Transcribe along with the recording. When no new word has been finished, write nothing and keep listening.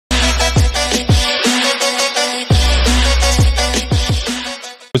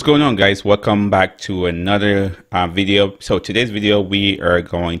What's going on, guys? Welcome back to another video. So today's video we are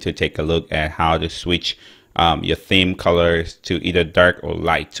going to take a look at how to switch your theme colors to either dark or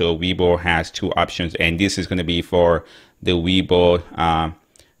light. So WeBull has two options, and this is going to be for the WeBull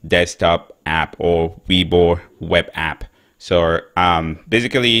desktop app or WeBull web app. So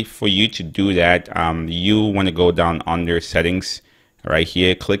basically, for you to do that, you want to go down under settings right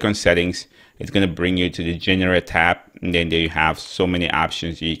here, click on settings. It's going to bring you to the general tab, and then there you have so many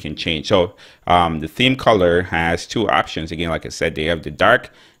options you can change. So the theme color has two options. Again, like I said, they have the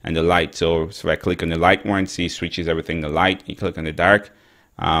dark and the light. So if I click on the light one, see, switches everything to light. You click on the dark,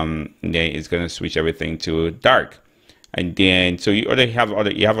 and then it's going to switch everything to dark. And then so you have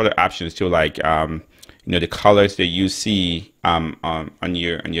other options too, like you know, the colors that you see on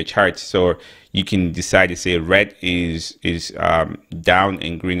your charts. So you can decide to say red is down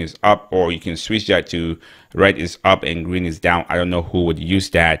and green is up, or you can switch that to red is up and green is down. I don't know who would use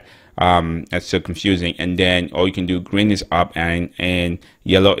that. That's so confusing. And then, or you can do green is up and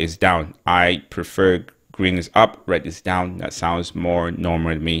yellow is down. I prefer green is up, red is down. That sounds more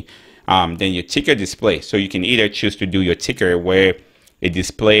normal to me. Then your ticker display. So you can either choose to do your ticker where it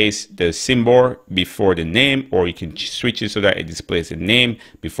displays the symbol before the name, or you can switch it so that it displays the name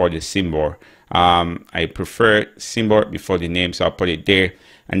before the symbol. I prefer symbol before the name, so I'll put it there.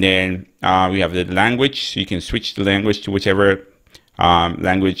 And then we have the language, so you can switch the language to whichever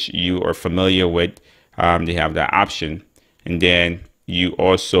language you are familiar with. They have that option. And then you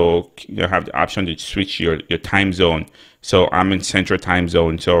also have the option to switch your time zone. So I'm in Central Time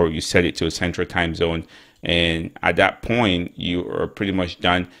Zone, so you set it to a Central Time Zone. And at that point, you are pretty much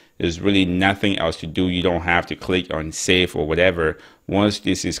done. There's really nothing else to do. You don't have to click on save or whatever. Once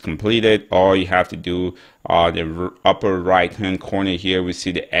this is completed, all you have to do, the upper right hand corner here, we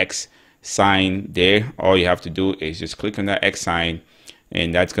see the X sign there. All you have to do is just click on that X sign,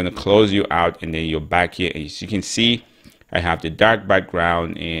 and that's going to close you out, and then you're back here. As you can see, I have the dark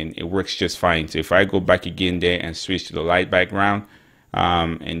background and it works just fine. So if I go back again there and switch to the light background,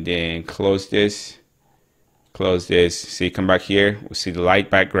 and then close this, see, come back here, we'll see the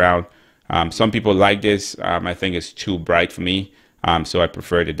light background. Some people like this. I think it's too bright for me, so I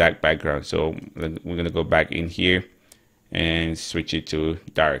prefer the dark background. So we're gonna go back in here and switch it to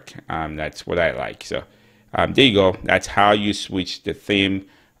dark. That's what I like. So there you go. That's how you switch the theme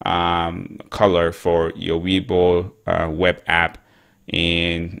color for your WeBull web app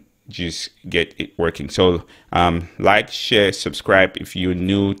and just get it working. So like, share, subscribe if you're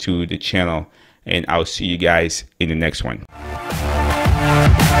new to the channel, and I'll see you guys in the next one.